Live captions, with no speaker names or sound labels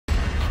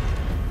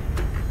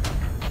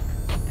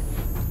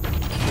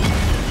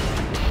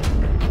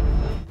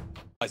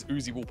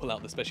Uzi will pull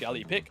out the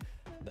speciality pick.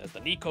 There's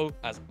the Meiko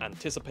as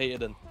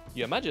anticipated, and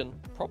you imagine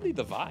probably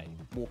the Vi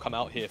will come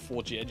out here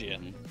for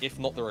Jiejie, if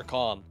not the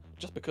Rakan,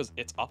 just because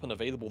it's up and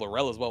available. The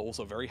Rel as well,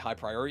 also very high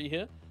priority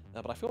here.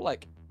 But I feel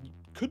like you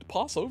could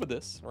pass over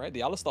this, right? The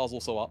Alistar's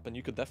also up, and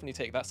you could definitely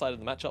take that side of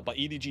the matchup. But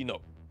EDG,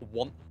 no,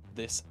 want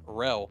this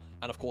Rel.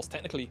 And of course,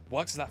 technically,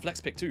 works as that flex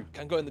pick too.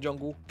 Can go in the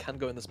jungle, can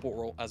go in the support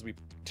role, as we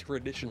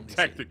traditionally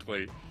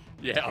technically see.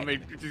 Yeah, I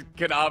mean, just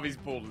Kanavi's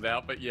pulled it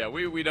out. But yeah,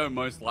 we know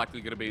most likely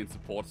going to be in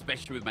support,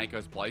 especially with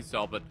Meiko's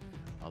playstyle. But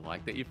I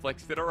like that you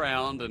flexed it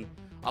around, and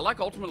I like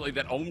ultimately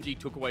that OMG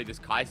took away this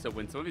Kai'Sa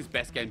when some of his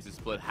best games in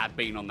Split have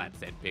been on that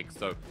set pick.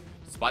 So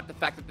despite the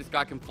fact that this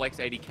guy can flex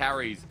 80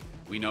 carries,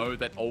 we know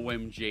that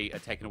OMG are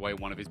taking away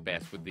one of his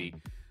best with the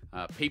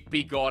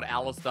Ppgod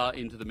Alistar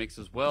into the mix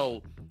as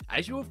well.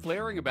 As you were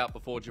flaring about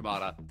before,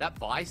 Jamada, that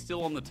Vi's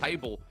still on the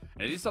table,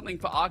 and it is something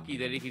for Arky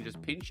that he can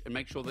just pinch and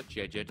make sure that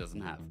Jiejie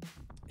doesn't have.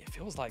 It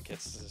feels like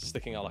it's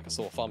sticking out like a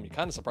sore thumb. You're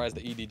kind of surprised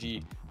that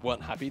EDG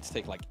weren't happy to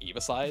take like either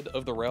side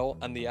of the Rel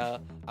and the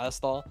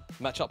Alistar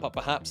matchup, but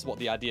perhaps what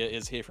the idea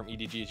is here from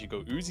EDG is you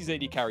go Uzi's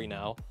AD carry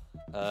now,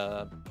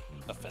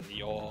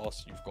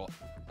 Aphelios, you've got,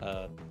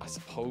 I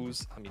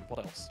suppose, I mean, what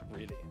else,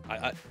 really?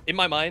 In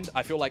my mind,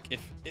 I feel like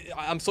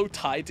I'm so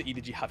tied to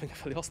EDG having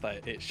Aphelios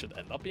that it should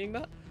end up being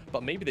that,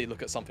 but maybe they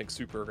look at something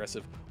super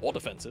aggressive or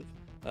defensive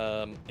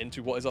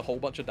into what is a whole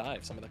bunch of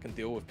dives, something that can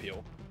deal with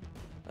Peel.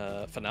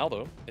 For now,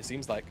 though, it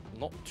seems like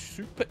not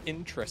super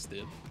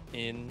interested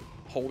in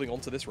holding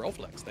on to this Rel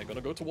flex. They're going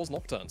to go towards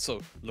Nocturne.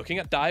 So looking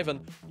at dive, and,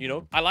 you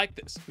know, I like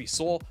this. We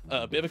saw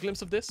a bit of a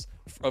glimpse of this,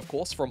 of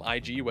course, from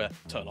IG, where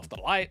turn off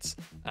the lights,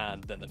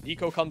 and then the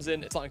Meiko comes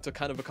in. It's starting to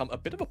kind of become a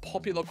bit of a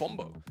popular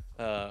combo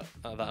that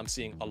I'm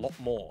seeing a lot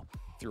more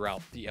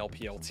throughout the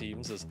LPL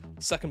teams. As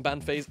second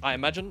ban phase, I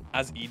imagine,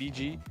 as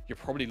EDG, you're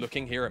probably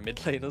looking here at mid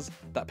laners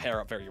that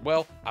pair up very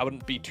well. I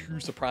wouldn't be too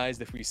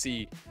surprised if we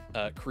see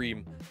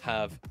Creme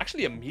have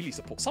actually a melee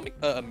support, something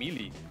a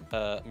melee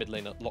mid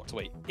laner locked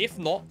away. If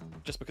not,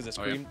 just because it's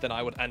Creme, then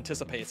I would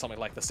anticipate something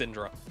like the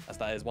Syndra, as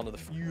that is one of the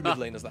few mid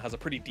laners that has a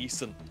pretty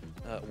decent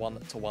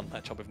one-to-one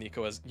matchup with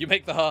Nico. As you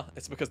make the her,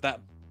 it's because that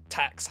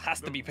tax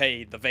has to be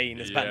paid. The Vayne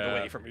is banned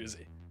away from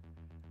Uzi.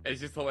 It's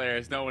just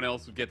hilarious. No one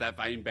else would get that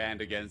Vayne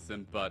banned against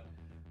him, but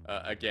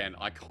again,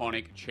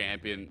 iconic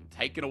champion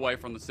taken away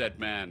from the said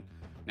man.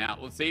 Now,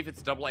 let's see if it's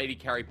a double 80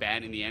 carry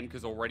ban in the end,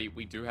 because already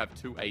we do have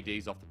 2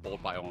 ADs off the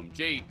board by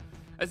OMG.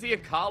 As the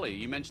Akali,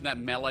 you mentioned that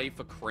melee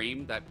for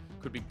Creme that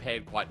could be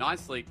paired quite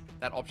nicely.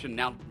 That option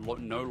now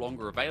no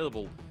longer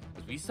available.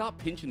 As we start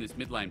pinching this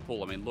mid lane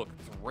pull, I mean, look,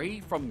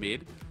 3 from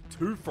mid,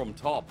 2 from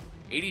top.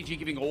 EDG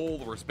giving all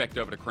the respect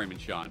over to Creme and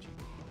Shanji.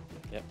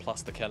 Yeah,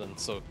 plus the cannon.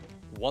 So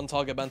 1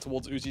 target ban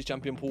towards Uzi's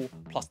champion pool,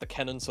 plus the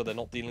cannon, so they're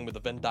not dealing with the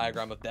Venn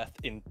diagram of death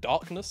in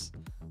darkness.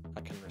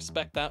 I can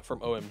respect that from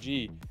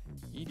OMG.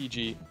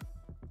 EDG,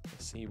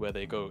 let's see where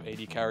they go.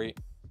 AD carry.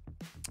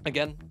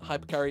 Again,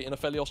 hyper carry in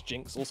Aphelios,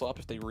 Jinx also up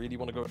if they really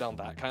want to go down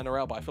that kind of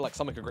route, but I feel like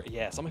something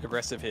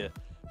aggressive here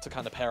to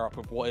kind of pair up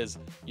with what is,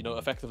 you know,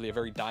 effectively a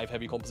very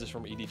dive-heavy composition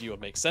from EDG would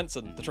make sense.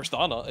 And the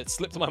Tristana, it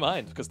slipped my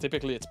mind, because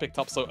typically it's picked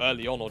up so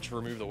early on or just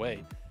removed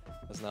away.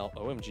 As now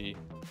OMG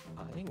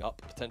eyeing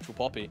up potential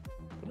Poppy.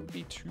 Wouldn't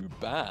be too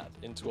bad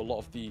into a lot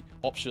of the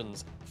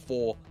options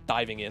for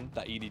diving in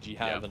that EDG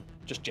have, and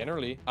just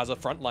generally as a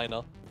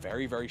frontliner,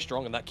 very, very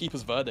strong. And that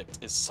Keeper's Verdict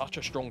is such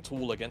a strong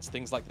tool against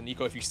things like the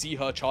Nico. If you see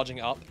her charging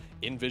it up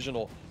in vision,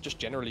 or just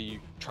generally you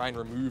try and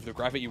remove the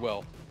gravity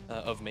well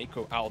of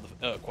Meiko out of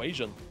the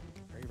equation,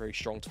 very, very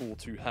strong tool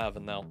to have.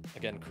 And now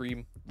again,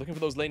 Creme looking for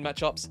those lane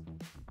matchups.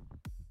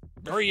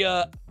 Very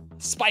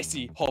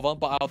spicy hover,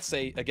 but I would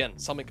say again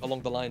something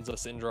along the lines of a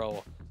Syndra,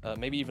 or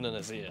maybe even an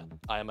Azir,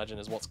 I imagine,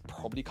 is what's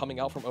probably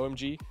coming out from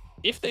OMG.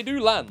 If they do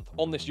land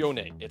on this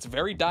Yone, it's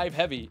very dive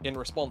heavy in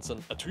response,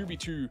 and a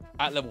 2v2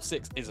 at level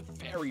 6 is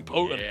very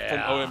potent from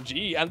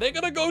OMG, and they're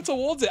gonna go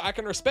towards it. I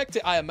can respect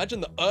it. I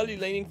imagine the early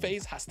laning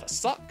phase has to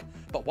suck,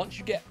 but once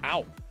you get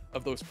out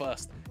of those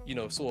first, you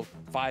know, sort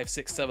of 5,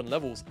 6, 7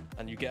 levels,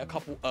 and you get a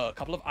couple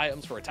of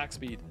items for attack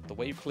speed, the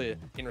wave clear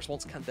in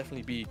response can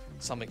definitely be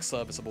something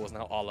serviceable. As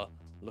now Ala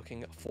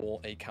looking for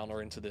a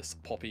counter into this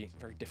Poppy,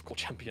 very difficult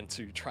champion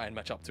to try and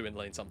match up to in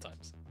lane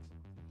sometimes.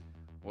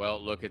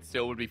 Well, look, it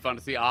still would be fun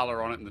to see Ala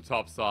on it in the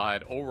top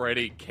side.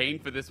 Already keen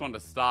for this one to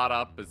start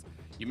up. As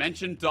you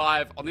mentioned,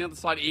 dive. On the other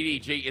side,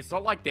 EDG, it's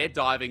not like their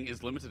diving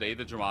is limited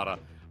either, Jamada.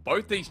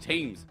 Both these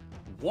teams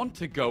want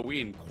to go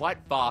in quite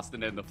fast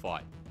and end the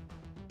fight.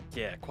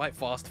 Yeah, quite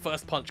fast.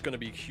 First punch going to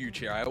be huge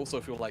here. I also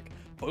feel like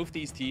both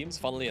these teams,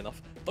 funnily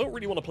enough, don't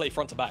really want to play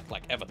front to back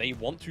like ever. They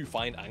want to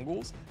find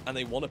angles, and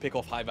they want to pick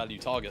off high value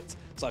targets.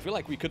 So I feel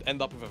like we could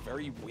end up with a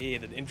very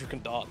weird and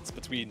intricate dance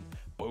between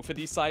both of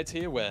these sides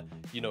here, where,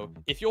 you know,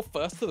 if you're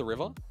first to the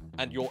river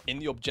and you're in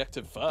the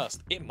objective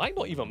first, it might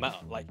not even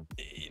matter. Like,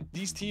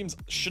 these teams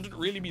shouldn't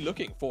really be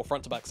looking for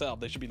front to back setup.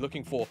 They should be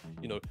looking for,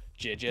 you know,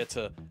 Jiejie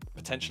to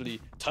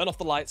potentially turn off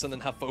the lights and then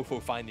have FoFo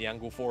find the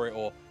angle for it,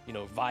 or, you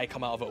know, Vi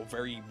come out of a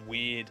very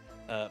weird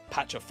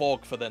patch of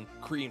fog for then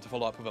Creme to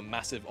follow up with a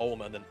massive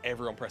Ulma, and then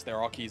everyone press their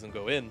R keys and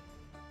go in.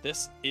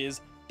 This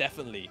is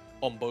definitely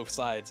on both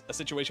sides a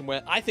situation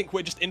where I think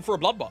we're just in for a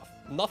bloodbath.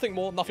 Nothing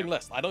more, nothing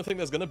less. I don't think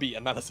there's going to be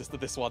analysis to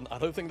this one. I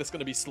don't think there's going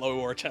to be slow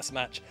or a chess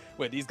match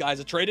where these guys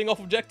are trading off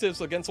objectives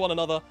against one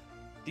another.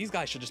 These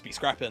guys should just be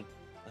scrapping.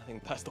 I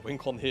think that's the win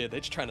con here.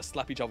 They're just trying to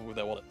slap each other with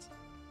their wallets.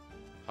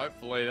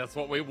 Hopefully, that's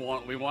what we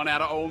want. We want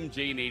out of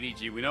OMG and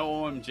EDG. We know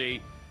OMG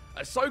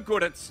are so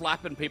good at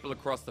slapping people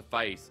across the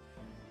face.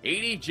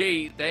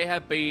 EDG, they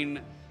have been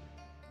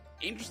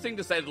interesting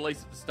to say the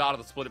least at the start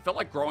of the split. It felt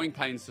like growing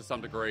pains to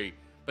some degree.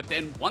 But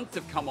then once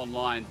they've come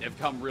online, they've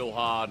come real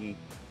hard. And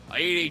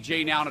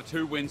EDG now on a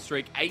 2-win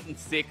streak,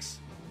 8-6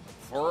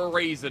 for a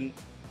reason.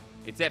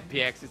 It's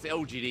FPX, it's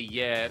LGD,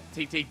 yeah.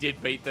 TT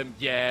did beat them,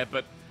 yeah.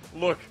 But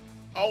look,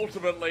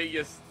 ultimately,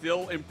 you're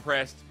still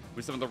impressed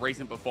with some of the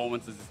recent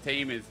performances. This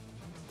team is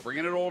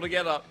bringing it all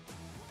together.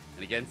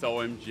 And against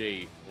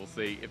OMG, we'll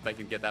see if they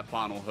can get that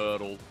final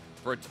hurdle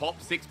for a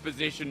top 6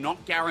 position.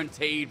 Not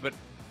guaranteed, but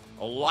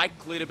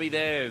likely to be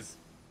theirs.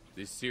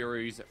 This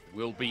series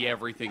will be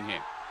everything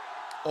here.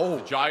 Oh,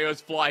 the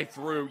gyros fly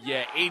through.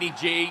 Yeah,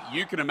 EDG,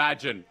 you can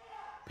imagine.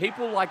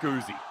 People like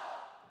Uzi.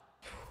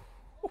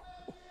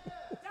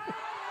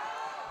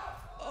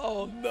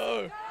 Oh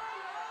no.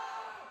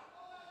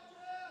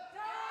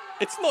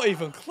 It's not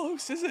even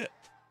close, is it?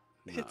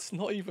 No. It's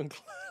not even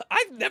close.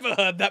 I've never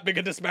heard that big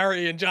a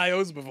disparity in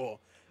gyros before.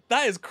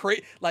 That is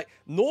crazy. Like,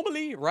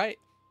 normally, right?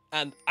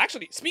 And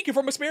actually, speaking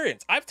from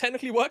experience, I've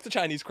technically worked a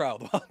Chinese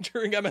crowd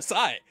during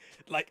MSI.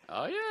 Like,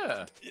 oh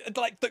yeah,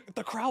 like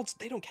the crowds,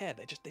 they don't care.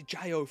 They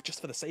gyro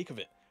just for the sake of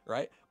it,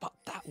 right? But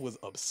that was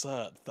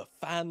absurd. The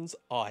fans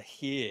are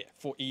here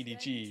for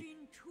EDG,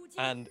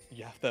 and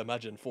you have to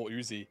imagine for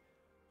Uzi,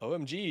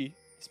 OMG,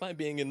 despite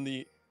being in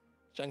the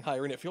Shanghai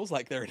Arena, it feels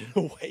like they're in an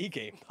away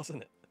game,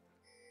 doesn't it?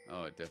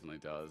 Oh, it definitely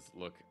does.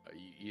 Look,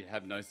 you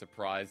have no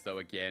surprise though.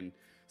 Again,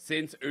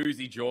 since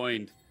Uzi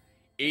joined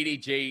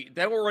EDG,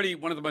 they're already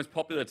one of the most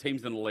popular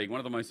teams in the league, one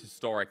of the most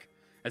historic.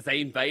 As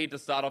they invade to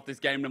start off this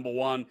game number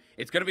 1,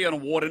 it's going to be on a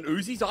ward, and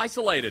Uzi's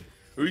isolated.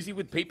 Uzi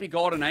with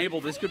Ppgod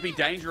enabled. This could be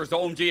dangerous.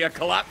 OMG are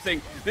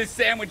collapsing. This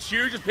sandwich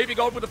huge as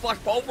Ppgod with the flash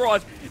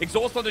pulverize.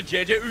 Exhaust onto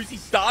Jiejie. Uzi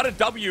started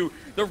W.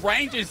 The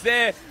range is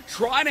there,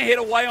 trying to hit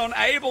away on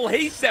Abel.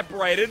 He's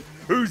separated.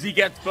 Uzi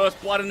gets first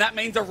blood, and that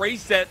means a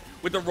reset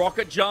with the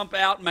rocket jump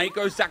out.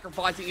 Meiko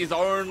sacrificing his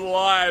own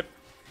life.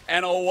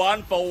 And a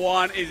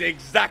 1-for-1 is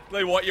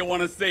exactly what you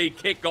want to see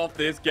kick off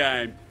this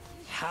game.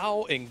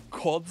 How in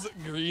God's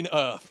green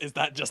earth is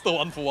that just a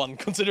 1-for-1,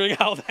 considering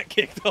how that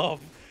kicked off?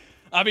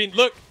 I mean,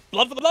 look,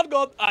 blood for the blood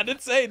god. I did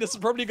say this is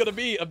probably going to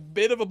be a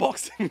bit of a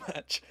boxing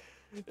match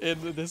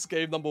in this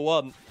game number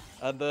 1.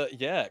 And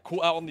yeah,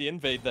 caught out on the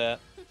invade there.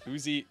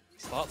 Uzi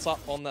starts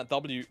up on that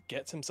W,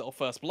 gets himself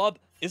first blood.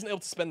 Isn't able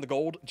to spend the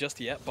gold just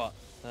yet, but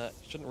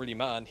shouldn't really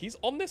matter. And he's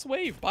on this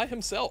wave by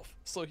himself,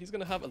 so he's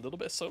going to have a little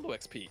bit of solo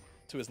XP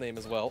to his name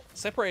as well.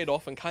 Separated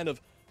off and kind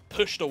of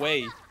pushed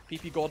away.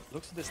 Ppgod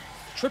looks for this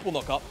triple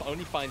knock-up, but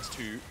only finds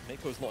 2.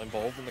 Meiko's not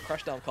involved. When the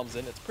crashdown comes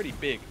in, it's pretty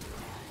big.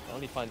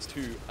 Only finds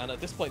 2. And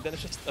at this point, then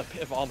it's just a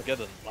bit of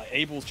Armageddon. Like,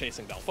 Abel's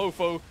chasing down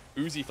FoFo.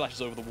 Uzi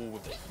flashes over the wall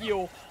with the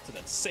heal to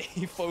then save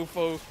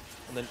FoFo.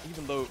 And then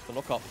even though the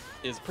knock-up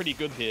is pretty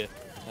good here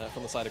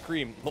from the side of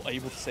Creme, not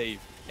able to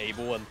save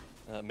Abel. And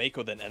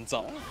Meiko then ends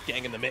up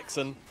getting in the mix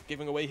and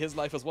giving away his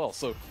life as well.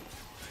 So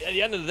at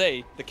the end of the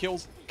day, the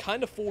kills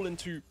kind of fall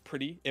into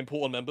pretty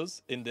important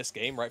members in this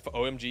game, right? For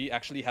OMG,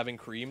 actually having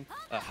Creme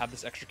have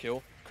this extra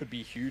kill could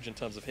be huge in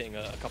terms of hitting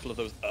a couple of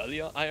those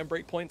earlier Iron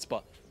Break points,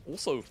 but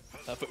also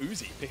for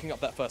Uzi, picking up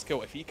that first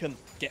kill, if he can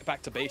get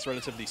back to base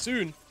relatively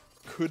soon,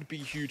 could be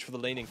huge for the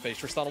laning phase.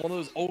 Tristan, one of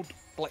those old,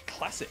 like,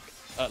 classic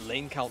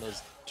lane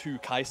counters to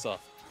Kai'Sa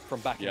from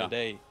back in the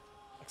day.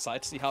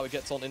 Excited to see how it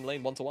gets on in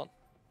lane 1-to-1.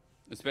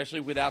 Especially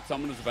without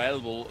summoners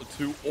available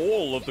to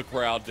all of the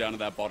crowd down at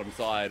that bottom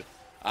side.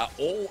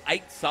 All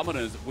 8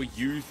 summoners were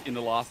used in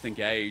the last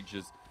engage.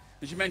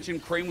 As you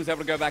mentioned, Creme was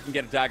able to go back and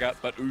get a dagger,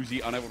 but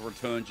Uzi unable to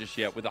return just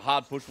yet. With a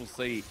hard push, we'll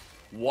see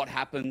what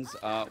happens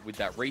with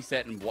that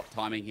reset and what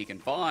timing he can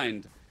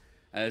find.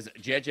 As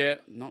Jiejie,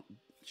 not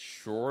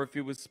sure if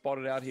he was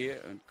spotted out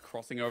here and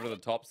crossing over to the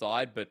top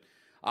side, but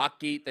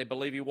Aki, they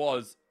believe he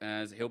was,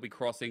 as he'll be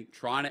crossing,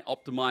 trying to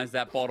optimize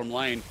that bottom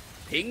lane.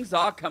 Pings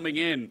are coming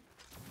in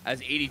as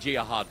EDG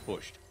are hard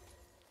pushed.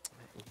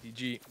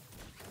 EDG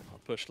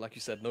pushed, like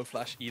you said, no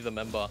flash either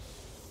member.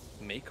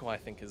 Meiko, I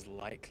think, is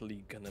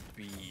likely gonna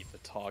be the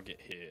target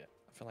here.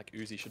 I feel like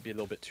Uzi should be a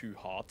little bit too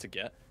hard to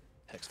get.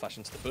 Hex flash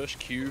into the bush,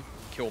 Q,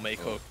 kill Meiko.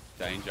 Oh,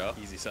 danger.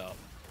 Easy setup.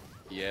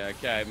 Yeah,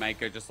 okay,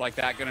 Meiko just like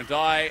that, gonna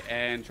die,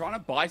 and trying to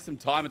buy some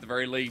time at the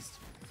very least.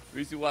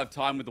 Uzi will have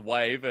time with the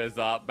wave as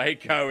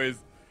Meiko is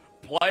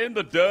playing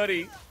the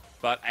dirty,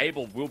 but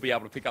Abel will be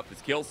able to pick up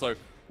this kill. So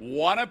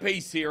 1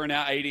 apiece here in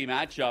our AD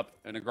matchup,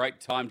 and a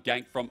great timed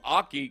gank from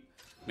Aki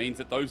means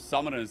that those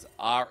summoners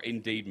are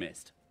indeed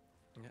missed.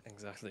 Yeah,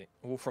 exactly.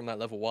 All from that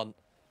level 1.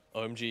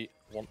 OMG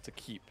want to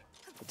keep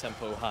the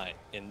tempo high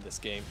in this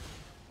game.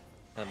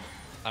 And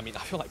I mean, I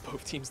feel like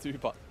both teams do,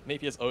 but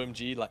maybe as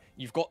OMG, like,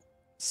 you've got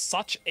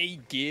such a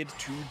geared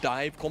to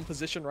dive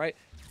composition, right?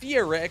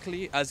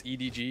 theoretically, as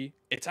EDG,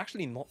 it's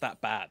actually not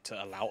that bad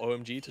to allow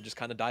OMG to just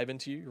kind of dive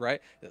into you,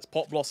 right? There's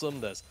Pot Blossom,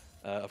 there's,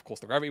 of course,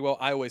 the Gravity Well.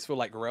 I always feel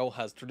like Rel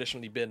has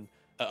traditionally been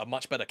a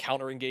much better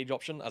counter-engage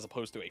option as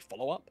opposed to a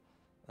follow-up.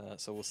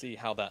 So we'll see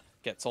how that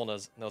gets on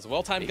as there's a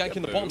well-timed gank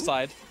in the bottom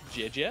side.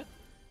 Jiejie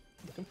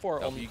looking for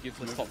it on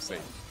the top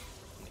side.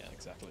 Yeah,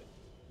 exactly.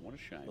 What a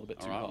shame. A little bit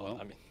too hard. Well,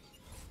 I mean,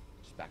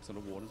 just backs on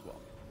the ward as well.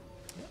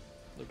 Yeah,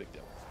 no big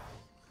deal.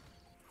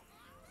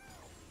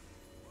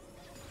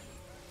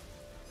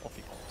 Off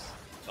he pops.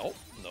 Oh,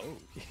 no.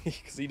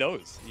 Because he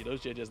knows. He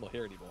knows Jiejie's not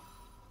here anymore.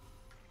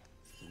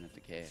 Doesn't have to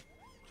care.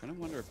 I'm trying to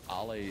wonder if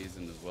Ale is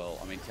in as well.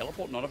 I mean,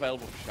 teleport not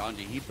available for Shanji.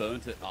 He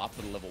burnt it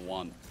after the level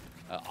 1.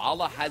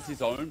 Ala has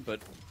his own,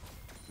 but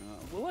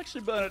we'll actually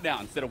burn it now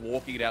instead of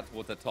walking it out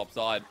towards the top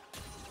side.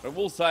 But I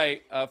will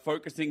say,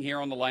 focusing here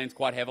on the lanes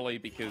quite heavily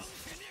because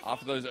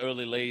after those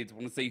early leads, I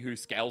want to see who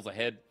scales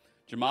ahead.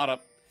 Jamada,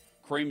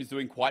 Creme is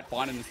doing quite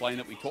fine in this lane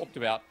that we talked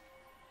about.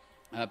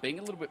 Being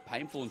a little bit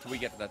painful until we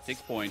get to that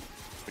 6 point,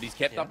 but he's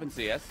kept up in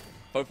CS.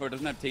 FoFo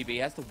doesn't have TB, he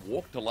has to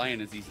walk to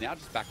lane as he's now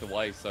just backed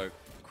away, so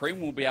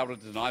Creme will be able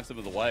to deny some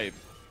of the wave.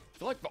 I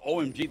feel like for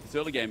OMG, this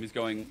early game is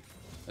going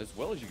as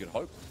well as you could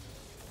hope.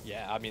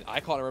 Yeah, I mean,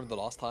 I can't remember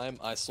the last time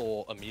I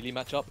saw a melee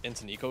matchup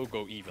into Meiko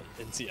go even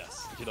in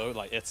CS. You know,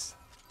 like it's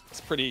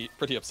pretty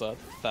absurd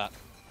that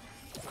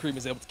Creme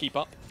is able to keep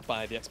up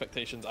by the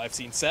expectations I've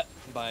seen set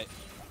by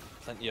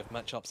plenty of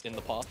matchups in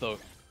the past. Though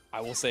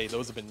I will say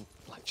those have been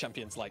like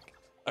champions like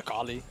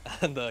Akali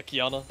and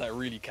Kiana that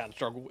really can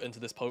struggle into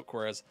this poke.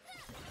 Whereas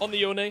on the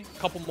Yone, a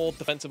couple more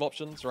defensive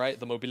options, right?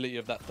 The mobility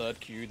of that third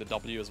Q, the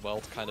W as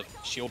well to kind of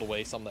shield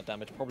away some of that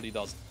damage probably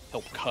does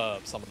help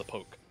curb some of the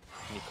poke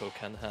Meiko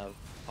can have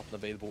up and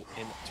available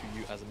into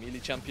you as a melee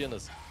champion,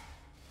 as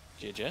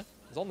Jiejie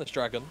is on this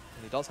dragon,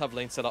 and he does have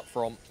lane set up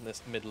from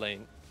this mid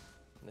lane.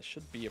 And this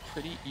should be a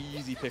pretty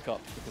easy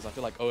pickup because I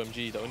feel like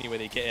OMG, the only way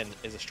they get in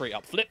is a straight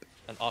up flip,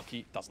 and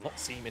Arki does not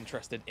seem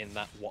interested in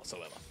that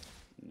whatsoever.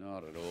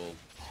 Not at all.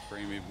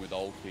 Creme even with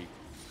ulti.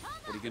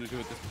 What are you going to do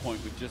at this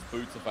point with just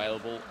boots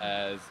available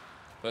as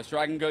first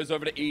dragon goes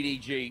over to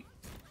EDG.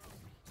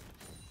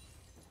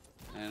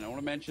 And I want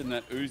to mention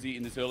that Uzi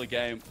in this early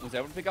game was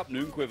able to pick up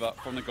Noonquiver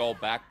from the gold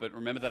back, but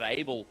remember that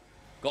Abel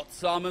got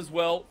some as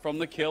well from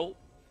the kill.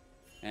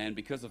 And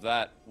because of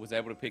that, was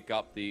able to pick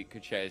up the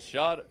Kache's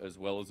shard as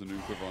well as the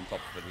Noonquiver on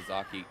top of it.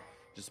 Azaki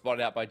just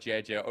spotted out by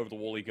Jiejie. Over the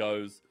wall he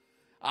goes.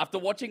 After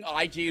watching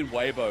IG and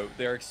Weibo,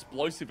 their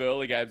explosive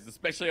early games,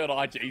 especially on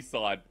IG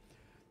side,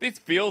 this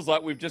feels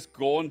like we've just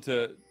gone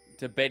to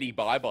Betty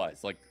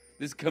bye-byes. Like,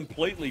 this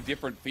completely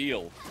different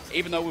feel.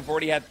 Even though we've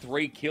already had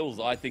 3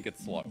 kills, I think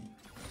it's slow.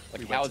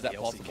 Like, how is that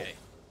possible?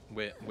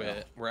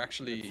 We're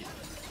actually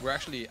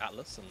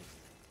Atlas and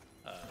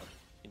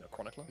you know,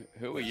 Chronicler.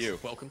 Who are you?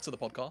 Welcome to the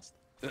podcast.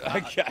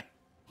 Okay.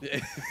 Yeah,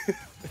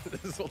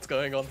 this is what's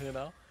going on here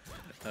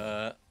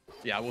now.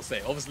 Yeah, I will say,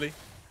 obviously,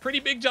 pretty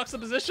big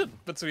juxtaposition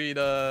between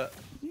our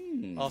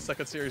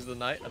second series of the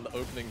night and the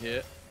opening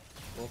here.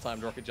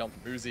 Well-timed rocket jump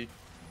from Uzi.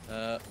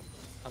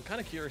 I'm kind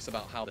of curious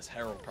about how this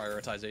Herald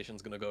prioritization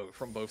is going to go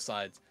from both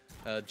sides.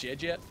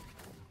 Jiejie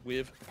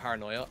with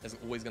Paranoia is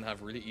always going to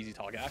have really easy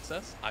target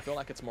access. I feel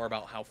like it's more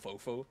about how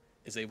FoFo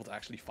is able to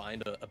actually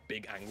find a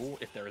big angle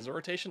if there is a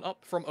rotation up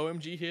from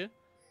OMG here.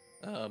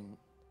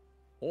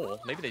 Or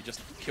maybe they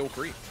just kill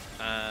Creme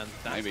and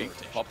that's maybe. The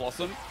rotation. Pop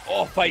Blossom.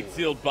 Oh, Fate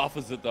Sealed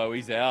buffers it though.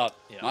 He's out.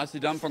 Yeah.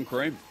 Nicely done from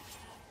Creme.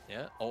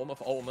 Yeah, ultimate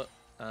for ultimate.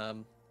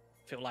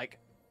 Feel like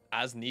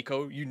as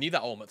Nico, you need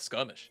that ultimate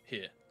skirmish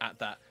here at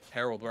that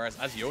Herald. Whereas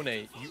as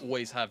Yone, you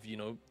always have, you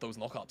know, those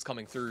knockups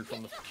coming through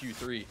from the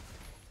Q3.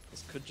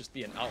 This could just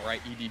be an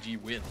outright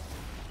EDG win.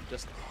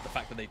 Just the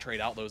fact that they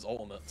trade out those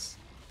ultimates.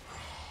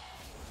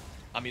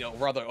 I mean, or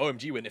rather,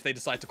 OMG win if they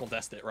decide to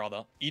contest it,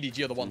 rather.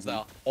 EDG are the ones that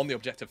are on the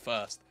objective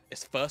first.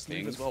 It's first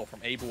move as well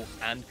from Abel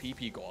and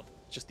Ppgod.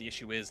 Just the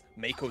issue is,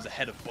 Meiko's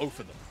ahead of both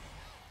of them.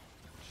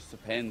 Just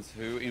depends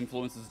who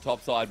influences the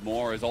top side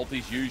more. As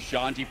ulti's used,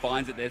 Shanji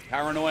finds it. There's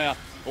Paranoia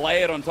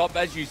layered on top.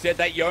 As you said,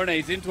 that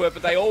Yone's into it,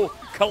 but they all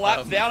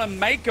collapse down, and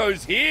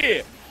Meiko's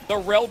here. The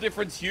rel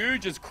difference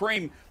huge as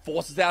Creme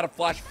forces out a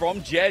flash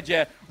from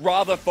Jiejie.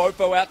 Rather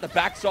FoFo out the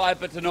backside,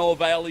 but to no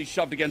avail. He's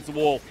shoved against the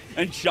wall,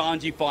 and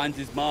Shanji finds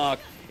his mark.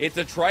 It's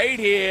a trade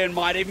here, and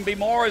might even be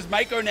more as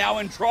Meiko now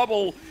in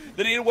trouble.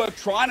 They need to work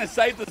trying to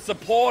save the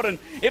support, and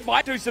it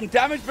might do some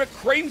damage, but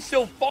Creme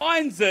still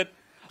finds it.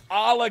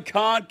 Ala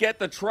can't get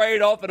the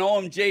trade off, and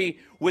OMG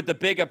with the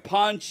bigger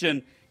punch.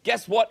 And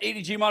guess what?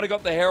 EDG might have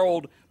got the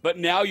Herald, but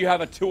now you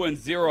have a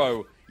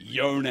 2-0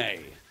 Yone.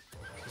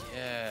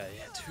 Yeah,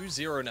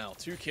 2-0 now.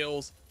 2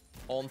 kills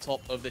on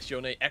top of this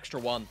Yone. Extra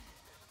 1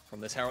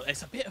 from this Herald.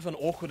 It's a bit of an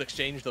awkward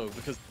exchange, though,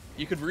 because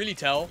you could really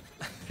tell,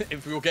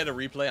 if we will get a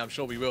replay, I'm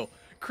sure we will.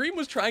 Creme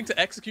was trying to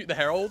execute the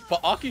Herald,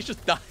 but Arki's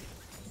just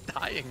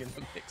dying in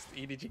the mix.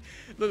 EDG.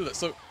 Look.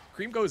 So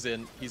Creme goes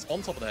in. He's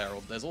on top of the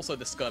Herald. There's also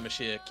this skirmish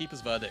here.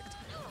 Keeper's Verdict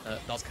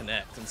does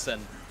connect and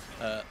send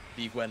the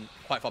Gwen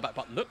quite far back.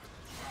 But look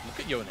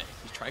at Yone.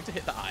 He's trying to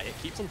hit the eye. It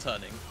keeps on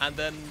turning. And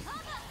then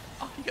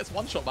Arki gets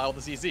one shot by all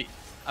the CZ.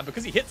 And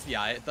because he hits the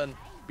eye, then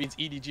means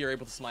EDG are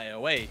able to smite it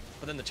away.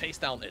 But then the chase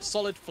down is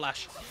solid.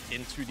 Flash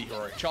into the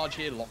heroic charge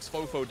here, locks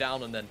FoFo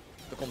down, and then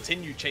the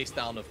continued chase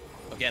down of,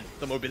 again,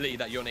 the mobility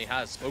that Yone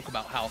has. Spoke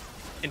about how,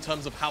 in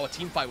terms of how a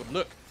team fight would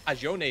look,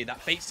 as Yone,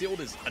 that Fate Sealed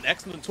is an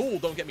excellent tool,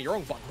 don't get me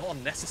wrong, but not a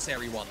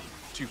necessary one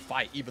to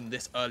fight even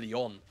this early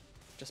on,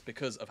 just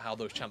because of how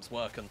those champs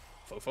work. And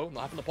FoFo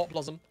not having the Pop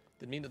Blossom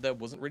did mean that there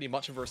wasn't really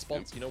much of a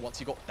response, you know, once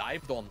he got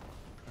dived on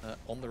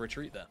the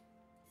retreat there.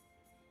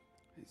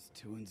 It's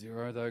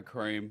 2-0 though,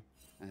 Creme.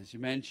 As you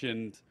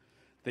mentioned,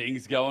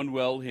 things going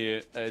well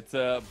here. It's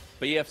a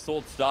BF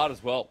sword start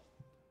as well.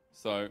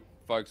 So,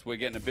 folks, we're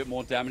getting a bit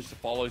more damage to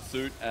follow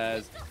suit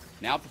as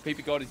now for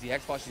Ppgod as he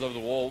hex flashes over the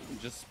wall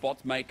and just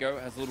spots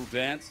Meiko, has a little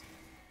dance.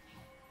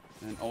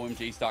 And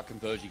OMG start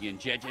converging in.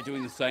 Jiejie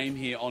doing the same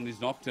here on his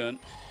Nocturne.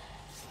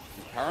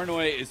 The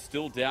Paranoia is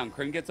still down.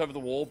 Creme gets over the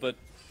wall, but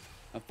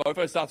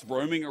FoFo starts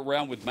roaming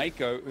around with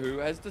Meiko, who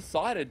has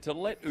decided to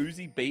let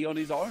Uzi be on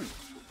his own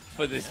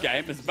for this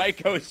game, as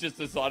Meiko has just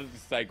decided to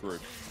stay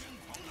group.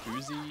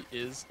 Uzi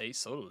is a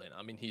solo lane.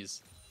 I mean,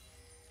 he's...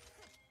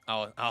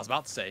 I was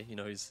about to say, you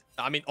know, he's...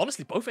 I mean,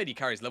 honestly, both AD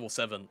carries level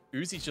 7.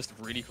 Uzi's just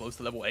really close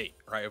to level 8,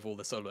 right, of all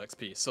the solo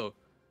XP. So,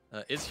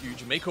 it's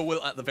huge. Meiko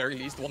will, at the very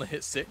least, want to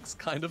hit 6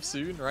 kind of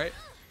soon, right?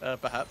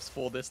 Perhaps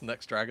for this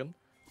next dragon.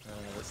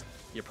 As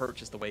he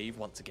approaches the wave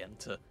once again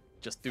to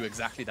just do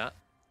exactly that.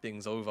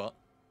 Things over.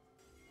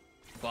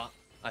 But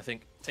I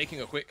think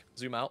taking a quick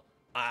zoom out,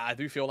 I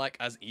do feel like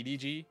as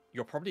EDG,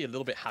 you're probably a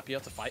little bit happier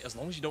to fight as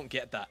long as you don't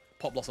get that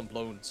Pop Blossom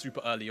blown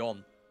super early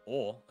on,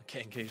 or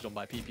get engaged on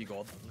by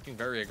Ppgod. Looking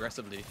very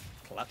aggressively.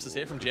 Collapses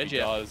here from Jiejie.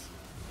 Does.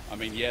 I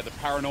mean, yeah, the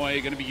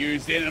Paranoia going to be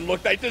used in, and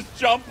look, they just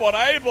jump on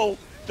Abel.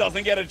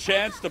 Doesn't get a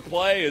chance to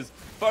play as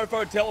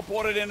FoFo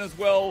teleported in as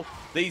well.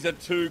 These are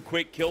 2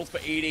 quick kills for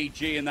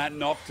EDG, and that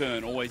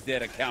Nocturne always there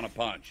to counter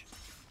punch.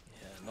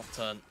 Yeah,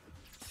 Nocturne.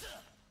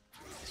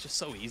 It's just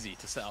so easy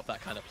to set up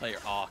that kind of player.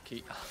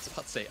 Arky. I was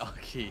about to say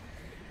Arky.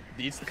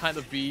 Needs to kind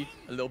of be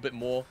a little bit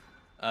more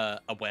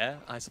aware,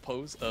 I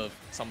suppose, of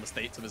some of the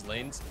states of his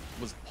lanes.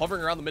 Was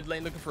hovering around the mid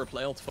lane looking for a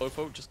play on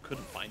Fofo, just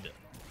couldn't find it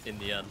in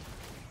the end.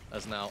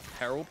 As now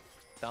Herald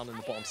down in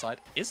the bottom side.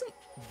 Isn't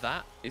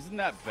that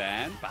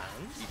banned? Banned?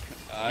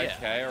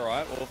 Okay, yeah. All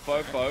right. Well,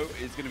 Fofo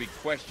is going to be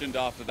questioned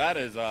after that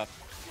as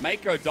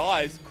Meiko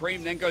dies.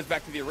 Creme then goes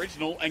back to the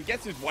original, and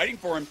guess who's waiting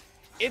for him?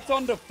 It's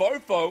on to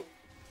FoFo.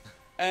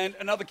 And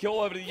another kill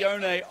over to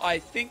Yone. I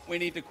think we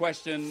need to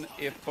question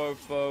if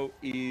FoFo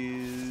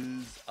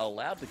is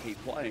allowed to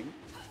keep playing,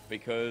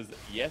 because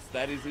yes,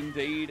 that is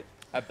indeed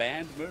a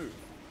banned move.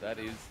 That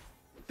is.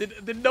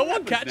 Did no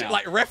one catch it?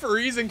 Like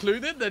referees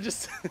included? They're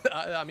just.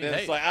 I mean,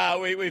 it's like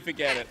we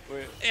forget it.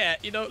 Yeah,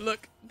 you know,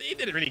 look, he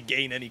didn't really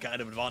gain any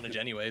kind of advantage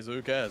anyway, so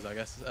who cares? I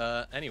guess.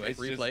 Anyway,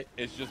 replay.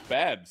 It's just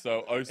bad.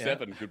 So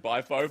 07, yeah.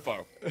 Goodbye,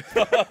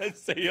 FoFo.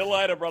 See you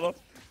later, brother.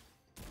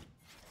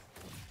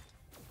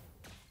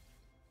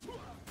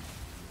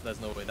 There's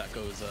no way that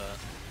goes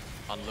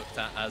unlooked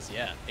at as,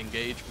 yeah,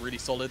 engage, really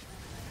solid.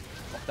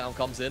 Lockdown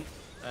comes in,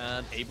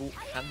 and Abel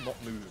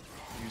cannot move.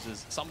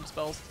 Uses some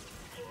spells,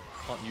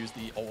 can't use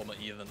the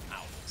ultimate even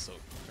out, so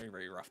very,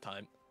 very rough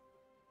time.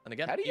 And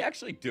again, how do you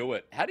actually do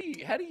it? How do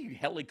you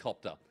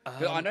helicopter?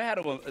 I know how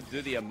to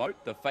do the emote,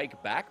 the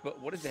fake back,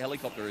 but what is the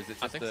helicopter? Is it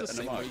just I think it's the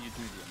same emote? way you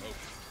do the emote.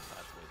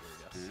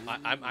 That's what I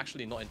guess. I'm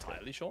actually not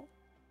entirely sure,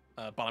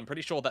 but I'm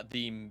pretty sure that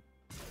the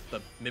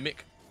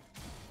mimic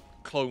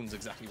clones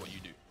exactly what you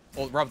do.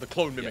 Or rather, the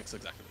clone mimics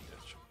exactly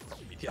what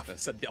you do. Yeah, I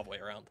said the other way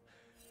around.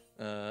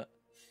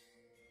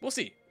 We'll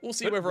see. We'll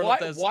see whether or not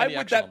there's why any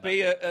would that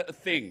be a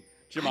thing,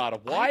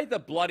 Jamada? Why the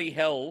bloody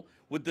hell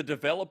would the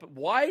developer...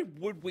 Why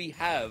would we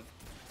have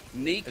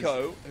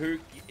Nico, who...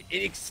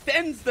 It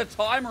extends the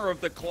timer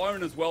of the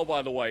clone as well,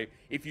 by the way,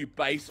 if you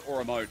base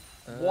or emote.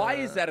 Why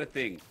is that a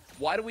thing?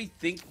 Why do we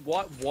think...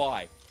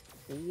 Why?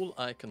 All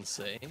I can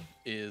say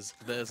is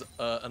there's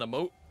an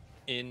emote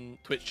in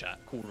Twitch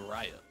chat called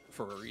Riot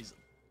for a reason.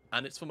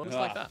 And it's for moments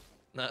like that.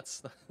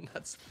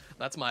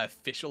 That's my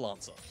official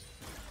answer.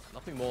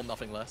 Nothing more,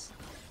 nothing less.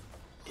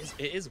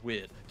 It is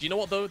weird. Do you know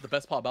what though? The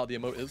best part about the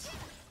emote is,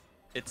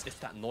 it's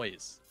that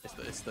noise.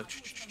 It's the.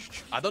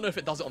 I don't know if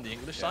it does it on the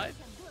English side.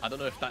 I don't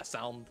know if that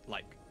sound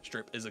like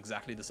strip is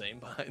exactly the same,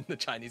 but in the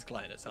Chinese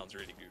client it sounds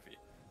really goofy.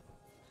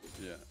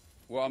 Yeah.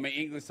 Well, I mean,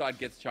 English side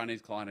gets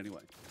Chinese client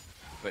anyway,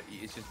 but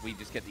it's just we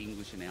just get the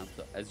English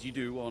announcer as you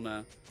do on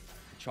a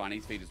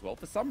Chinese feed as well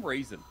for some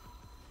reason.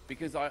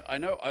 Because I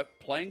know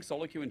playing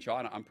solo queue in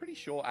China, I'm pretty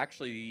sure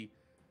actually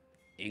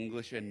the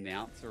English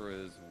announcer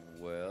as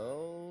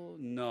well.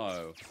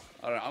 No,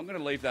 I don't know. I'm going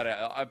to leave that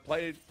out. I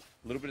played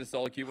a little bit of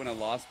solo queue when I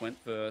last went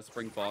for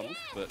spring finals,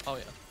 but oh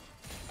yeah,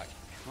 I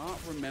can't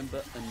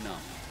remember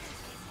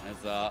enough.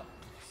 As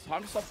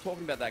time to stop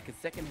talking about that because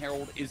second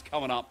Herald is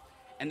coming up,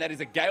 and that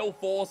is a Gale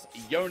Force.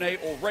 Yone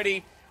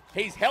already.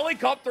 He's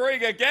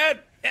helicoptering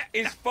again.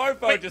 Is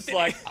FoFo just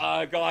like,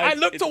 guys? I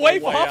looked away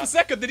for half a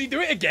second. Did he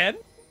do it again?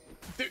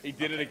 He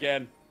did it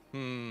again. He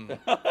did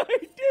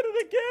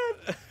it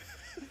again.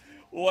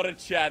 What a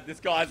chat. This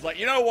guy's like,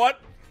 you know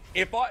what?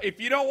 If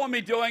you don't want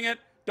me doing it,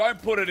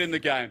 don't put it in the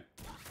game.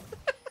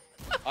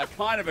 I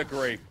kind of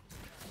agree.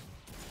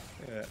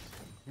 Yeah.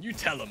 You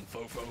tell him,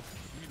 FoFo.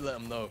 You let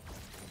him know.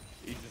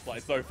 He's just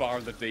like so far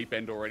in the deep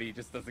end already. He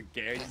just doesn't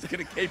care. He's just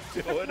gonna keep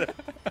doing it.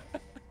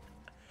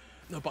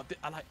 No, but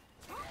I like.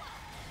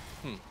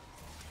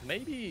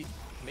 Maybe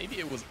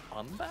it was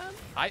unbanned.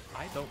 I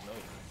don't know.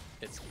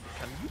 It's.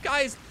 Can you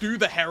guys do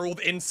the Herald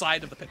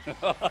inside of the pit?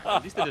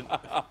 At least they didn't.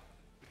 Oh,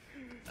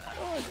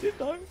 I did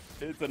know.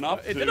 It's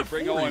enough It to did a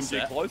bring full OMG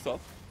reset. closer.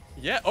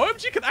 Yeah,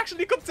 OMG can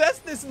actually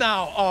contest this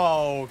now.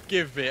 Oh,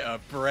 give it a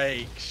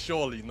break.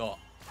 Surely not.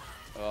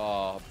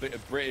 Oh, a bit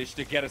of British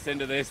to get us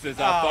into this as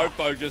our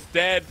FoFo just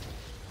dead.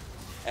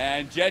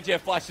 And Jiejie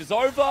flashes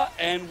over,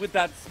 and with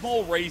that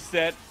small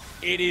reset,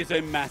 it is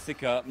a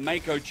massacre.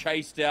 Meiko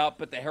chased out,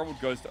 but the Herald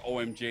goes to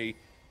OMG.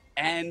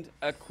 And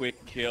a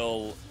quick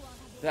kill.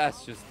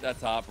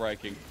 That's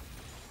heartbreaking.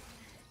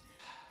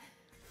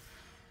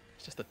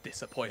 It's just a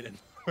disappointing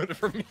one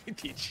from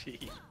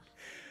EDG.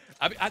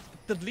 I mean,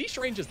 the leash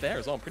range is there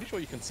as well. I'm pretty sure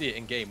you can see it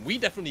in game. We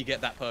definitely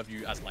get that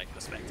purview as like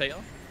the spectator.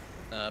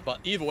 But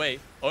either way,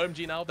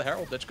 OMG now, the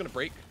Herald, they're just going to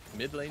break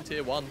mid lane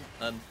tier 1.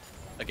 And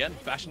again,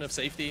 fashion of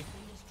safety.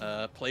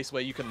 Place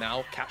where you can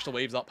now catch the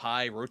waves up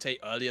high, rotate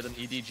earlier than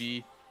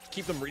EDG,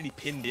 keep them really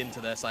pinned into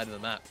their side of the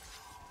map.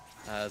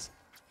 As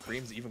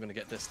Creme's even going to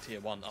get this tier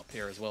 1 up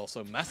here as well.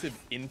 So massive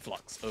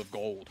influx of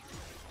gold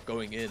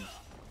going in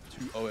to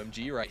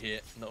OMG right here.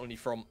 Not only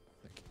from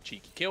the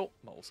cheeky kill,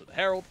 but also the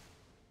Herald.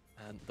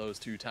 And those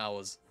two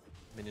towers,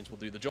 minions will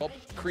do the job.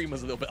 Creme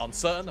was a little bit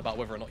uncertain about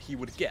whether or not he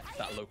would get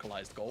that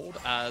localized gold,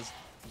 as,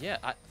 yeah,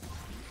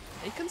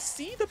 they can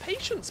see the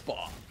patience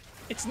bar.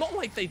 It's not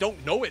like they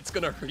don't know it's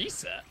going to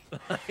reset.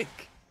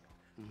 Like,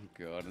 oh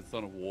god, it's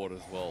on a ward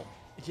as well.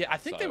 Yeah, I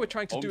think they were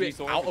trying to do it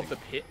out of the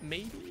pit,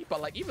 maybe. But,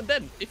 like, even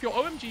then, if you're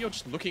OMG, you're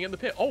just looking in the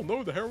pit. Oh,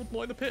 no, the Herald's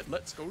not in the pit.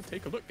 Let's go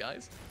take a look,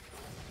 guys.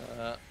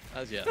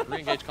 Yeah,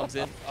 re-engage comes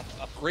in.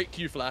 Great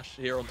Q flash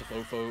here onto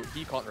FoFo.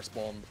 He can't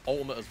respond.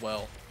 Ultimate as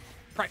well.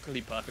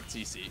 Practically perfect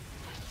CC.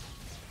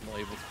 Not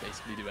able to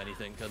basically do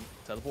anything. And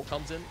teleport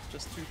comes in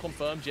just to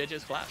confirm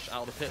Jiejie's flash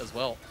out of the pit as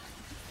well.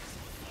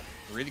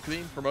 Really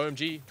clean from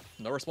OMG.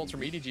 No response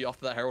from EDG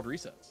after that Herald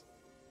resets.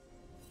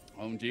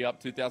 OMG up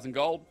 2,000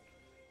 gold.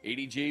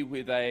 EDG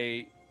with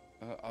a,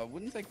 I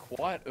wouldn't say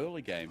quiet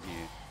early game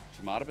here,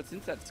 Jamada, but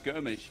since that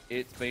skirmish,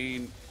 it's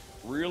been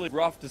really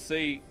rough to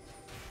see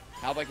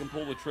how they can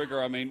pull the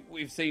trigger. I mean,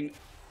 we've seen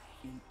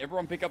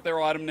everyone pick up their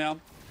item now.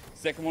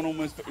 Second one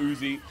almost for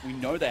Uzi. We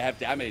know they have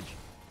damage,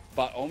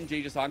 but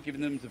OMG just aren't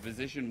giving them the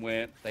position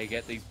where they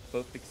get these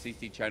perfect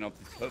CC chain off,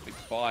 this perfect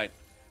fight.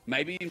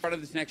 Maybe in front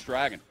of this next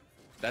dragon.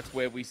 That's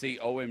where we see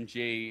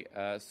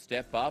OMG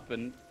step up,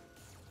 and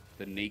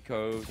the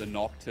Nico, the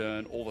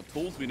Nocturne, all the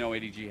tools we know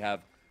EDG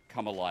have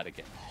come alive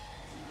again.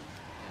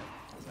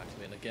 Yeah,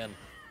 exactly. And again,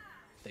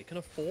 they can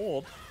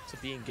afford to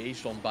be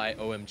engaged on by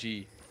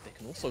OMG. They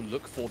can also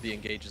look for the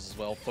engages as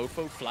well.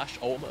 FoFo flash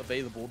ultimate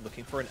available,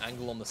 looking for an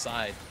angle on the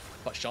side.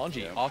 But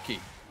Shanji, Arki,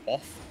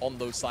 off on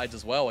those sides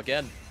as well.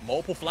 Again,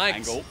 multiple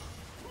flanks. Angle.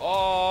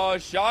 Oh,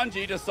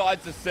 Shanji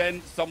decides to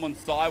send someone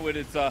sideward.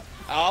 It's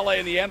Ale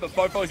in the end, but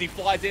FoFo as he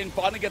flies in,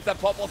 finally gets that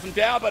pop blossom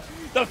down, but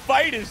the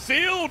fate is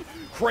sealed.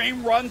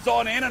 Creme runs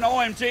on in, and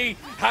OMG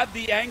have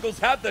the angles,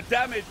 have the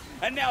damage,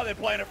 and now they're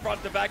playing it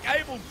front to back.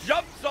 Abel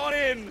jumps on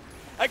in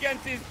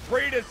against his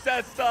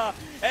predecessor,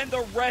 and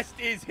the rest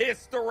is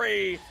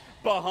history.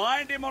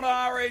 Behind him on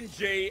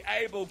RNG,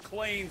 Abel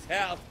cleans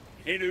house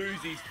in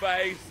Uzi's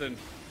face, and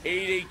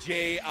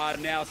EDG are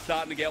now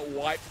starting to get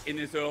wiped in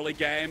this early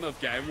game of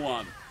game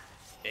 1.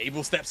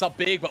 Abel steps up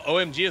big, but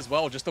OMG as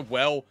well, just a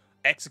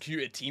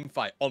well-executed team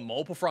fight on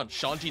multiple fronts.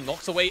 Shanji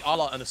knocks away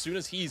Ala, and as soon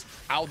as he's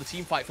out of the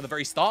team fight for the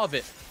very start of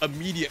it,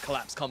 immediate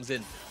collapse comes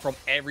in from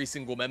every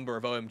single member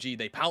of OMG.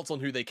 They pounce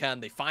on who they can,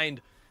 they find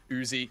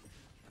Uzi,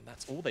 and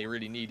that's all they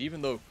really need.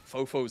 Even though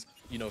FoFo's,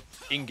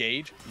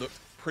 engage looked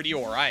pretty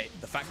alright,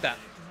 the fact that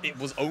it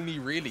was only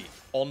really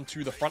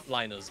onto the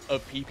frontliners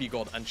of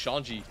Ppgod and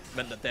Shanji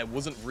meant that there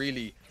wasn't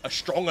really a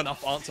strong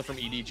enough answer from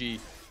EDG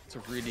to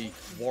really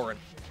warrant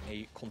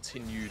a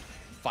continued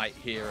fight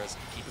here, as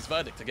Keeper's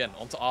verdict again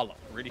onto Arla.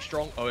 Really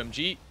strong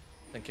OMG,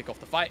 then kick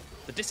off the fight.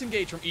 The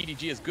disengage from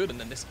EDG is good, and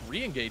then this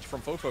re-engage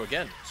from FoFo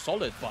again,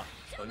 solid, but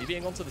only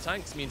being onto the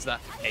tanks means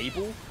that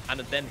Abel, and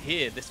then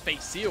here, this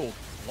fate sealed,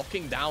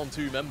 locking down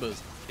 2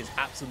 members is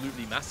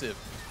absolutely massive.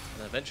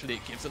 And eventually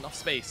it gives enough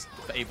space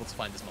for Abel to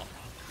find his mark.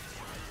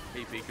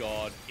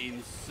 Ppgod,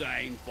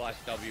 insane flash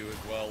W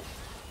as well.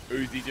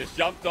 Uzi just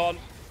jumped on.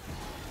 As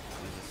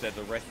I said,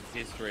 the rest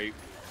is history.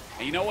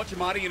 And you know what,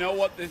 Jamada? You know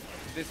what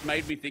this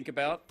made me think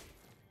about?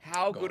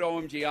 How good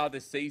OMG are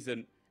this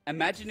season.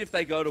 Imagine if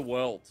they go to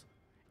Worlds,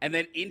 and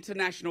then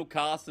international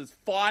casters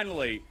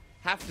finally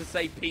have to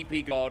say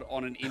Ppgod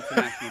on an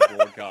international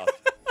broadcast.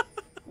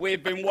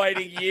 We've been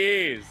waiting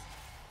years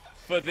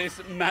for this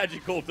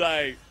magical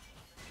day.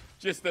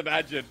 Just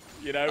imagine,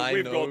 we've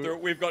gone through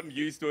it, we've gotten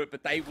used to it,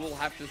 but they will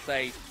have to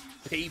say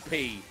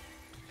PP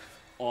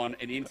on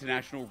an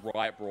international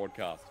Riot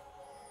broadcast.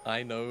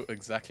 I know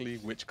exactly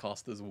which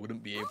casters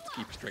wouldn't be able to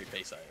keep a straight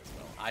face as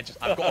well.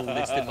 I've got a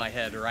list in my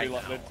head right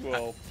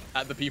now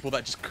at the people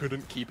that just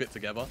couldn't keep it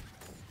together.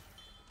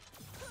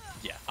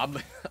 Yeah, I'm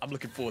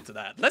looking forward to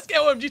that. Let's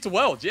get OMG to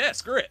Worlds. Yeah,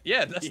 screw it.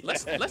 Yeah,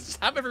 let's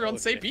just have everyone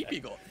say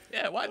Ppgod.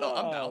 Yeah, why not?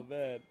 I'm down.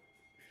 Man.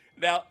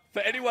 Now,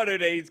 for anyone who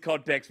needs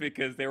context,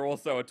 because they're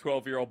also a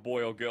 12-year-old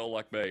boy or girl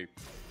like me,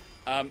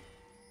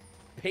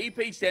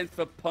 PP stands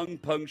for Peng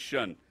Peng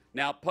Shun.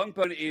 Now, Peng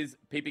Peng is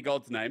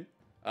Ppgod's name,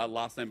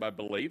 last name I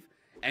believe,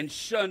 and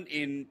Shun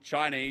in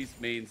Chinese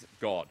means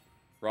God,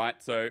 right?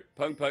 So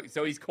Peng Peng,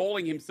 so he's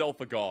calling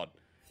himself a god,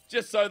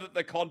 just so that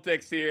the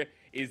context here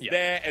is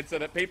there, and so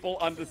that people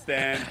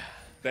understand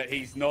that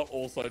he's not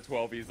also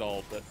 12 years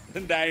old. That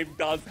the name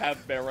does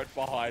have merit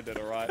behind it.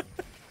 All right.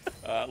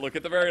 Look,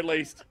 at the very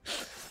least,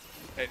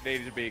 it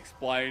needed to be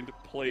explained.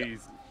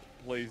 Please,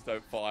 please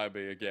don't fire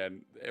me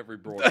again. Every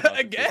broadcast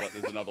Again? Like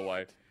there's another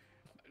way.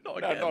 Not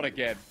again. No, not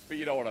again. But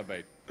you know what I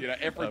mean. You know,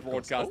 every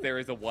broadcast there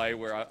is a way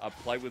where I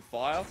play with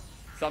fire.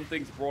 Some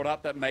things brought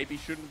up that maybe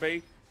shouldn't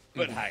be.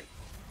 But hey,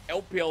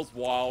 LPL's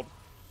wild.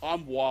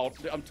 I'm wild.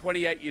 I'm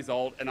 28 years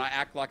old and I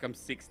act like I'm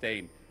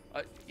 16.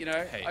 You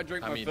know, hey, I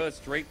drink my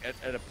first drink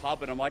at a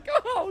pub and I'm like,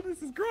 oh,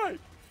 this is great.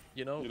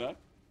 You know?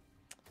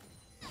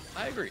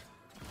 I agree.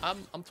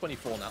 I'm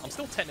 24 now. I'm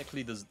still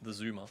technically the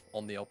Zoomer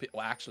on the LP.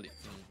 Well, actually,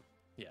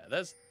 yeah,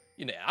 there's,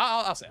 you know,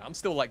 I'll say I'm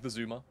still like the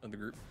Zoomer in the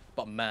group.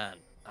 But man,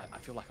 I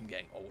feel like I'm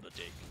getting older,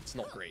 Jake. It's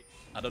not great.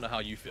 I don't know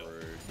how you feel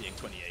being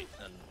 28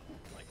 and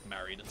like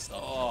married and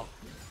stuff. Oh.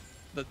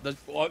 Do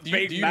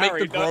you make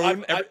the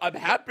groan? No, I'm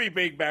happy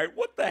being married.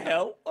 What the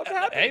hell? I'm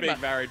happy being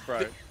married,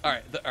 bro. All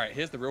right.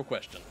 Here's the real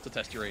question to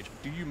test your age.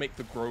 Do you make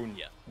the groan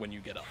yet when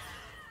you get up?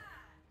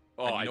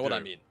 Oh, and you know what I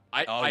mean.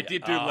 I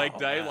did do leg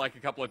day like a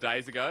couple of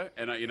days ago,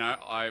 and you know,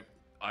 I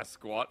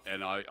squat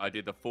and I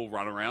did the full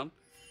run around,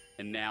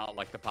 and now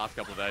like the past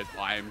couple of days,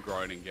 I am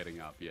groaning getting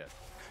up. Yes.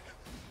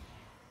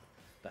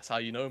 That's how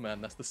you know,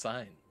 man. That's the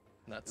sign.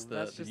 That's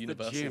the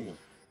universal. The gym.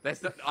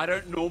 I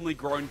don't normally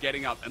groan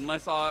getting up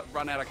unless I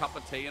run out a cup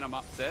of tea and I'm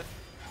upset.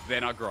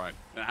 Then I groan.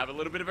 And I have a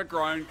little bit of a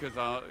groan because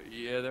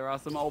yeah, there are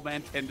some old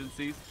man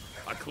tendencies.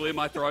 I clear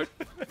my throat.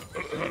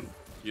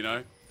 You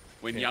know,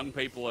 when young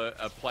people are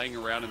playing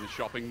around in the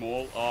shopping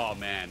mall. Oh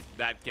man,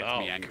 that gets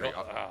me angry.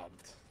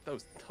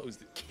 Those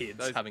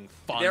kids having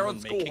fun. They're on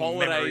school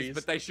holidays, memories.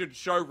 but they should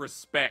show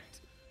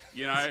respect.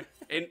 You know,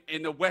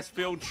 in the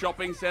Westfield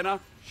shopping center,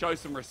 show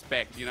some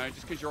respect. You know,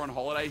 just because you're on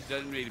holidays, you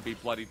don't need to be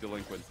bloody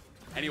delinquents.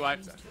 Anyway,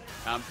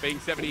 being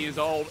 70 years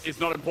old is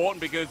not important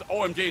because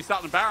OMG is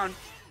starting the Baron.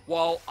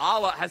 While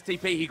Arla has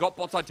TP, he got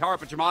botside turret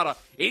for Jamada.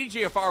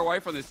 EDG are far away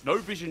from this, no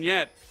vision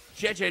yet.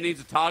 Jiejie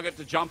needs a target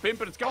to jump in,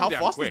 but it's going down quick.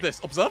 How fast is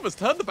this? Observers,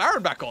 turn the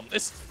Baron back on.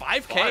 This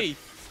 5k,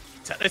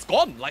 it's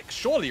gone. Like,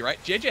 surely,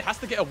 right? Jiejie has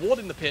to get a ward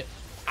in the pit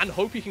and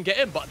hope he can get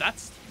in, but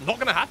that's not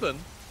going to happen.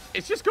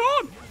 It's just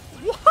gone.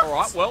 What? All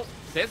right, well,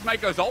 there's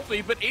Meiko's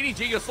ulti, but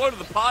EDG is slow to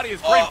the party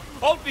as Creme.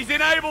 Ulti's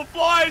enabled,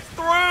 flies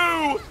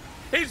through.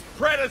 His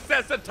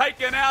predecessor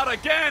taken out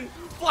again.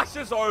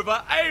 Flashes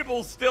over.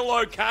 Abel's still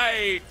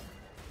okay.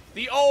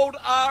 The old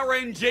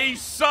RNG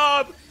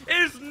sub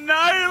is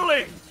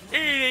nailing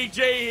EDG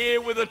here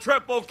with a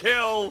triple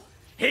kill.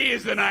 He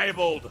is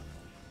enabled.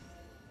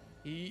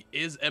 He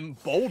is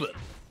emboldened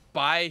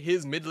by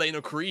his mid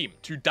laner Creme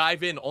to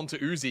dive in onto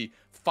Uzi.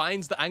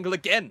 Finds the angle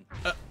again.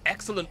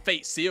 Excellent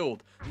fate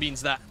sealed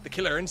means that the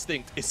killer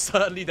instinct is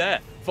certainly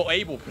there for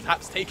Abel,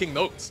 perhaps taking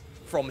notes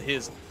from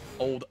his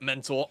old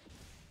mentor.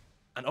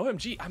 And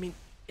OMG, I mean,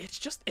 it's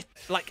just,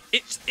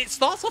 it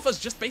starts off as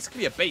just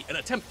basically a bait, an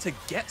attempt to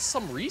get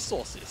some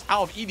resources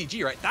out of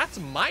EDG, right? That's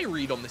my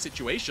read on the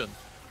situation.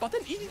 But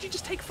then EDG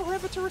just take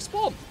forever to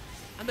respond.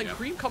 And then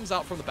Creme comes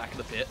out from the back of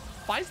the pit,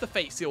 finds the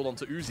fate sealed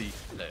onto Uzi.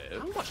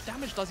 How much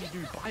damage does he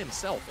do by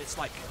himself? It's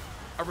like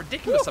a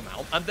ridiculous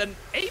amount. And then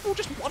Abel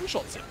just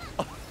one-shots him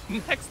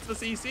next to the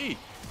CC.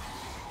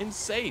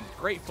 Insane.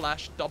 Great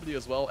flash, W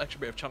as well, extra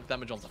bit of chunk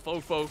damage onto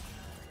FoFo.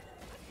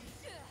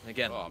 And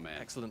again,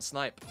 excellent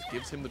snipe.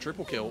 Gives him the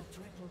triple kill.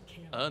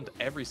 Earned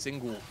every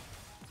single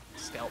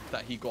scalp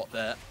that he got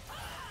there.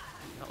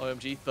 Now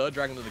OMG, third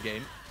dragon of the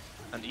game.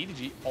 And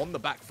EDG on the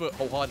back foot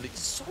wholeheartedly.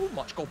 So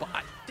much gold, but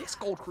this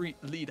gold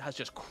lead has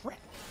just crept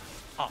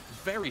up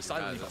very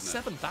silently. Got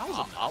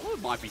 7,000. Arla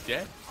might be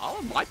dead.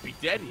 Arla might be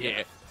dead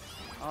here.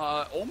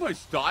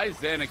 Almost dies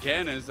then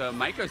again as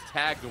Meiko's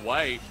tagged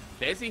away.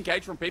 There's the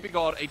engage from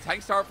Ppgod. He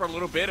takes turret for a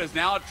little bit as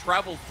now it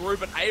travels through,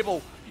 but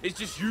Abel is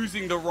just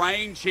using the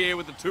range here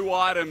with the two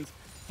items,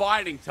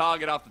 finding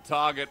target after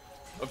target.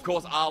 Of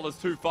course, Arla's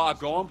too far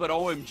gone, but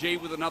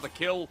OMG with another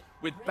kill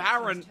with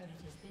Baron.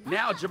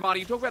 Now, Jamada,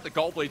 you talk about the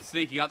gold bleed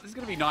sneaking up. This is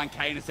going to be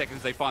 9k in a second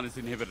as they find this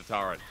inhibitor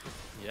turret.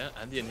 Yeah,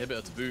 and the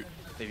inhibitor to boot.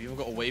 They've even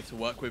got a wave to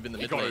work with in the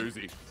mid lane. lane.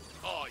 Uzi.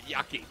 Oh,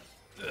 yucky.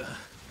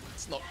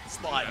 It's not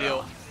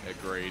ideal.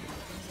 Agreed.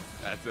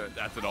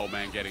 That's an old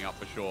man getting up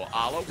for sure.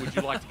 Arla, would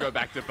you like to go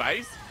back to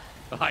base?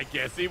 I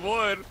guess he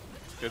would.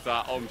 Because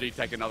OMG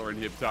take another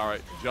inhib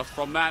turret just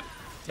from that.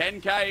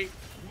 10k,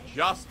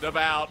 just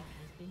about.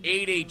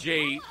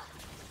 EDG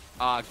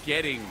are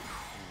getting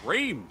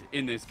creamed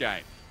in this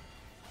game.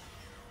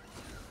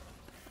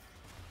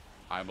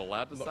 I'm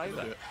allowed to say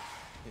that.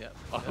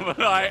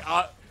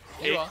 Yeah.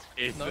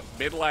 It's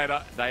mid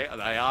laner. They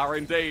are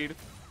indeed.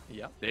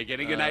 Yeah. They're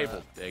getting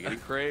enabled. They're getting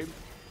creamed.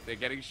 They're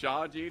getting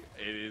Shanji'd.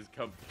 It is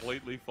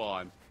completely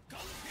fine.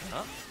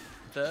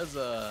 There's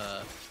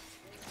a...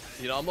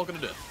 You know, I'm not going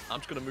to do it. I'm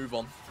just going to move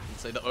on and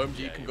say that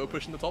OMG can go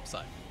push in the top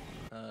side.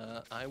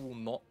 I will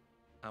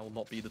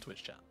not be the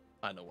Twitch chat.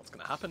 I know what's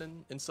going to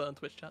happen in certain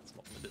Twitch chats. I'm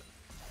not going to do it.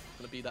 I'm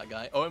going to be that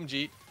guy.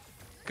 OMG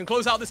can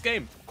close out this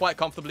game quite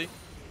comfortably.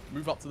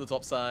 Move up to the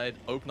top side,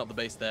 open up the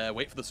base there,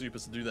 wait for the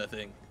supers to do their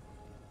thing.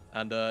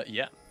 And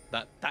yeah,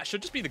 that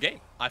should just be the game.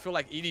 I feel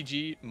like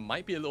EDG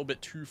might be a little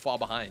bit too far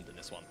behind in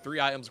this one. 3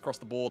 items across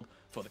the board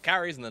for the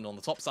carries, and then on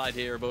the top side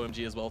here of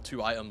OMG as well,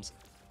 2 items.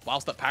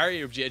 Whilst that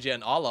parry of Jiejie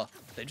and Ala,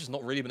 they've just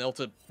not really been able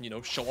to, you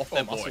know, show off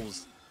their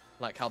muscles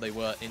like how they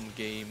were in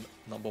game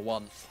number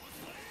 1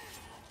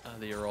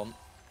 earlier on.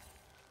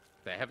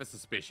 They have a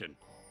suspicion.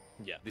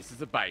 Yeah. This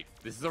is a bait.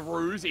 This is a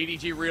ruse.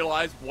 EDG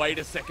realized, wait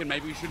a second,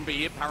 maybe we shouldn't be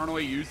here. Paranoia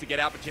used to get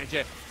out, but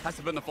Jiejie has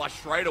to burn the flash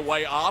straight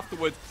away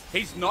afterwards.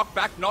 He's knocked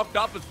back, knocked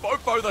up as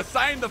FoFo the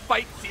same. The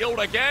fate sealed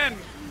again.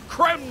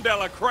 Creme de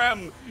la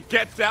Creme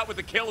gets out with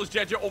the kill as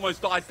Jiejie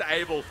almost dies to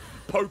Abel,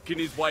 poking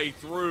his way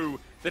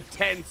through the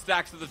 10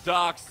 stacks of the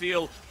Dark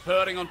Seal,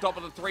 hurting on top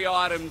of the 3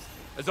 items.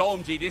 As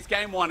OMG, this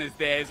game 1 is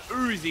theirs.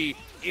 Uzi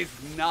is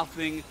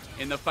nothing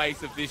in the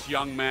face of this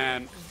young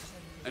man.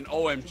 And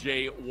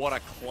OMG, what a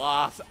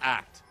class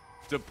act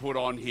to put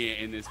on here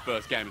in this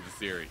first game of the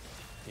series.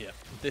 Yeah,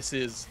 this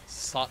is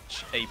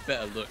such a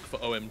better look for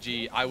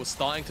OMG. I was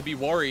starting to be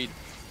worried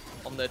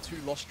on their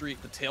 2-loss streak,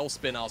 the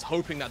tailspin. I was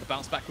hoping that the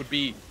bounce back would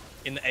be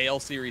in the AL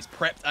series,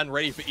 prepped and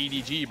ready for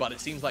EDG, but it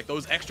seems like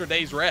those extra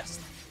days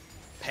rest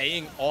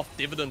paying off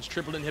dividends.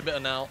 Triple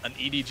inhibitor now, and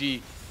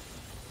EDG,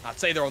 I'd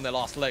say they're on their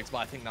last legs, but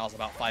I think that was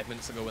about 5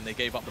 minutes ago when they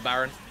gave up the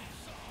Baron.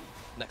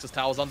 Nexus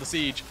Tower's under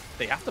siege.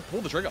 They have to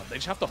pull the trigger. They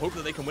just have to hope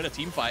that they can win a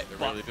team fight. They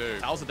really do.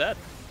 Towers are dead.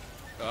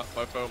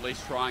 FoFo at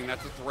least trying.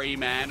 That's a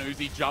 3-man.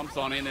 Uzi jumps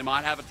on in. They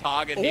might have a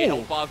target here.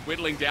 Hellfire's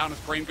whittling down as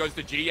Creme goes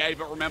to Jiejie,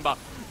 but remember,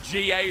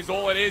 Jiejie is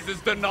all it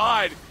is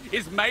denied.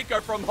 Is Meiko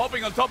from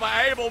hopping on top of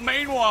Abel.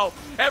 Meanwhile,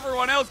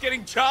 everyone else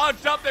getting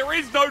charged up. There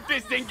is no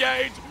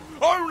disengage.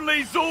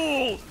 Only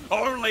Zul,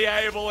 only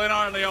Abel, and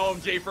only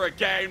OMG for a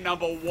game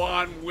number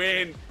 1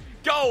 win.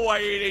 Go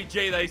away,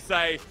 EDG, they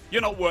say.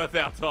 You're not worth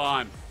our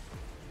time.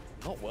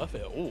 Not worth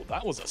it. Oh,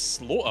 that was a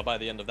slaughter by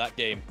the end of that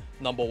game,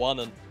 number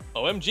 1. And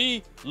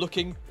OMG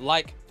looking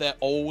like their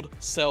old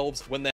selves when they're